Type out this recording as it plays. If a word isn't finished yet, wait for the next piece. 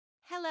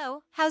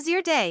Hello, how's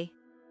your day?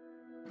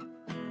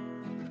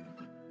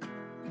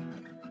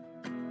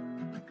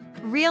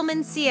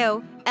 REALMAN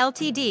CO,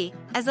 LTD,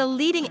 as a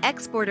leading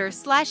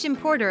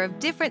exporter/importer of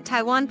different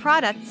Taiwan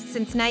products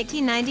since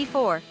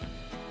 1994.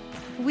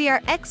 We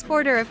are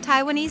exporter of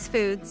Taiwanese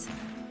foods.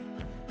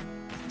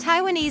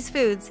 Taiwanese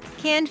foods,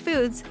 canned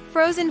foods,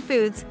 frozen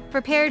foods,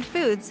 prepared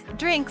foods,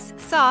 drinks,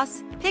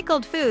 sauce,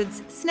 pickled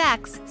foods,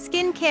 snacks,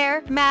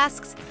 skincare,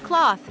 masks,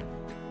 cloth.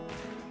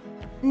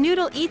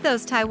 Noodle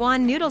Ethos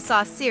Taiwan Noodle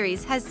Sauce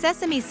series has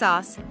sesame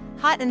sauce,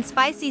 hot and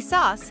spicy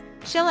sauce,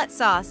 shallot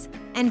sauce,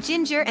 and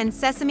ginger and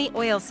sesame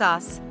oil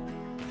sauce.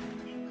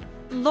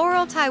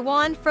 LAUREL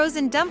Taiwan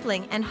Frozen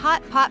Dumpling and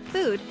Hot Pot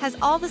Food has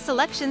all the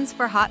selections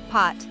for hot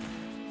pot.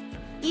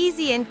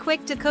 Easy and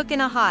quick to cook in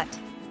a hot.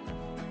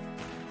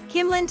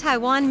 Kimlin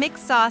Taiwan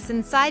mixed sauce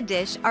and side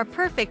dish are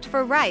perfect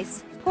for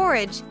rice,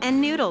 porridge, and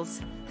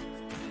noodles.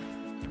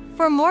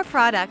 For more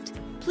product,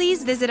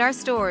 please visit our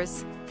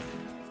stores.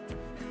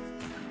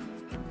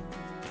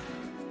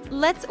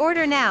 Let's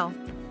order now.